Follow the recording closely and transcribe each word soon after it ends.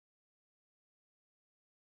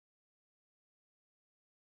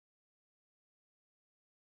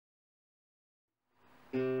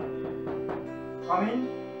Cumin.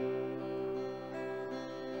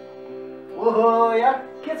 ओहो यार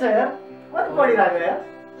के छ यार कति पढिरहेको यार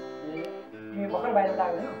तिमी भर्खर बाहिर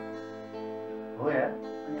गएको हैन हो यार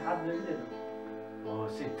अनि हात धोइदियो ओ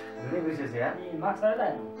शिट धुनै बिर्सेछु यार नि मास्क लगाएर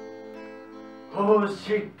आएन हो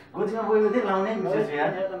शिट गोजीमा गएको थिएँ लाउनै बिर्सेछु यार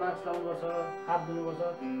त मास्क लाउनुपर्छ हात धुनुपर्छ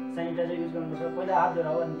सेनिटाइजर युज गर्नुपर्छ पहिला हात धोएर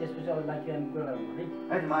हो अनि त्यसपछि अब बाँकी हामी कुरा गर्नु है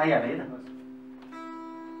है म आइहालेँ है त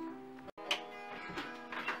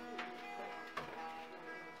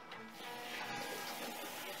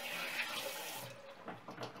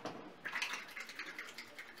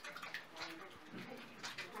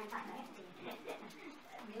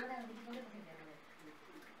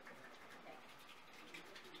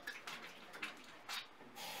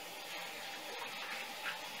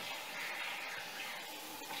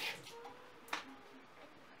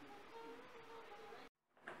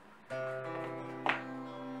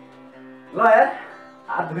ल यार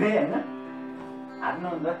हात धुएँ होइन हात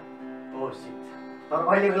नहुँदा ओ सिट तर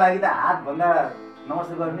अहिलेको लागि त हातभन्दा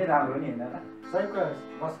नमस्ते गर्नु नै राम्रो हो नि होइन र सही कुरा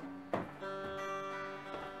बस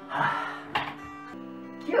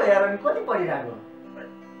के हो यार अनि कति पढिरहेको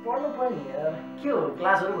पढ्नु पर्यो नि यार के हो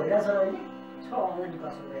क्लासहरू भइरहेछ र अहिले छ अनलाइन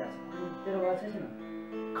क्लासहरू भइरहेछ अनि तेरो कुरा चाहिँ छैन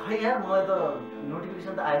खै यार मलाई त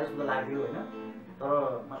नोटिफिकेसन त आयो जस्तो लाग्यो होइन तर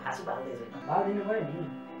मलाई खासै बाल्दै छैन भाग दिनु पऱ्यो नि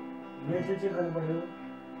मेल चेक गर्नु पऱ्यो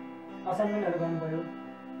असाइनमेन्टहरू गर्नु पऱ्यो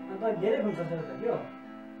अन्त धेरै हुन्छ सर त के हो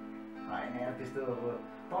होइन यार त्यस्तो अब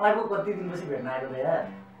तँलाई पो कति दिनपछि भेट्न आएको त यार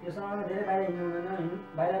यो समयमा धेरै बाहिर हिँड्नु हुँदैन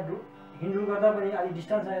बाहिर हिँड्नु गर्दा पनि अलिक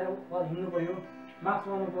डिस्टेन्स आएर हिँड्नु पऱ्यो मास्क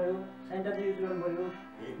लगाउनु पऱ्यो सेनिटाइजर युज गर्नु पऱ्यो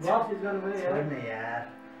ग्लोभ्स युज गर्नु पऱ्यो यार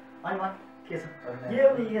अनि म के छ के हो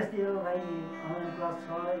नि यस्तै हो भाइ अनलाइन क्लास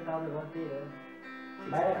छ यताउता गर्दै हो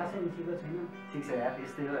बाहिर खासै निस्केको छैन ठिक छ यार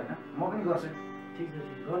यस्तै हो होइन म पनि गर्छु ठिक छ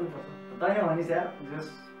ठिक गर्नुपर्छ तैँले भनिस् यार जस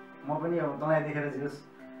म पनि अब तँलाई देखेर जस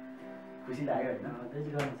खुसी लाग्यो होइन त्यसै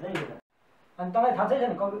गर्नु छ है अनि तपाईँलाई थाहा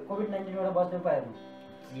छैन कोभिड-19बाट बच्नु पाएन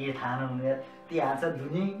के थाहा नहुनु यार ती हात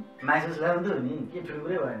धुने माइसेस ल्याउनु त हो नि के ठुलो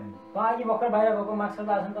कुरै भयो नि त अघि भर्खर बाहिर गएको मास्क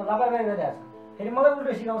लगाएको छ नि त लापरवाही गरिरहेको छ फेरि मलाई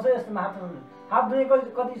उल्टो सिकाउँछ यस्तोमा हात धुने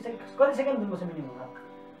कति सेकेन्ड दिनुपर्छ मिनिमम हात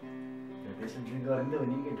त्यसो गर्नु त हो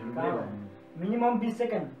नि के ठुलो कुरै भयो नि मिनिमम 20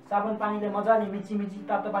 सेकेन्ड साबुन पानीले मजाले मिची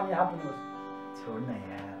तातो पानीले हात धुनुपर्छ छोड न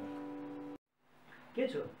यार के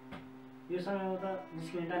छ यो समयमा त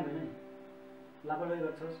निस्किने टाइम होइन नि लापरवाही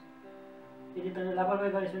गर्छस् यदि तैँले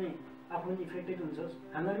लापरवाही गरेछ भने आफू पनि इफेक्टेड हुन्छस्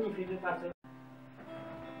हामीलाई पनि इफेक्टेड पार्छ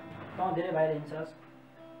तँ धेरै बाहिर हिँड्छस्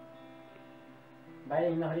बाहिर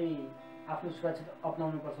हिँड्दाखेरि आफ्नो सुरक्षित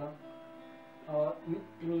अपनाउनुपर्छ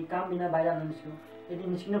तिमी काम बिना बाहिर ननिस्क्यौ यदि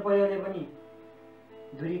निस्किनु पऱ्यो भने पनि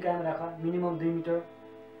दूरी कायम राख मिनिमम 2 मिटर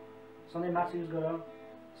सधैँ मास्क युज गर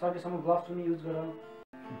सकेसम्म ग्लोभ्स पनि युज गर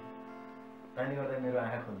तैँले गर्दा मेरो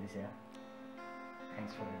आँखा खोल्दैछ यार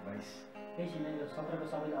थ्याङ्क्स फर एडभाइस त्यही छैन यो सत्रको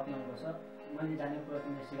सबैले अप्नाउनुपर्छ मैले जानेको कुरा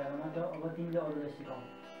तिमीले सिकाएको मात्र अब तिमीले अरूलाई सिकाऊ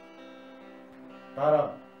तर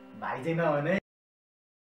भाइ चाहिँ नभने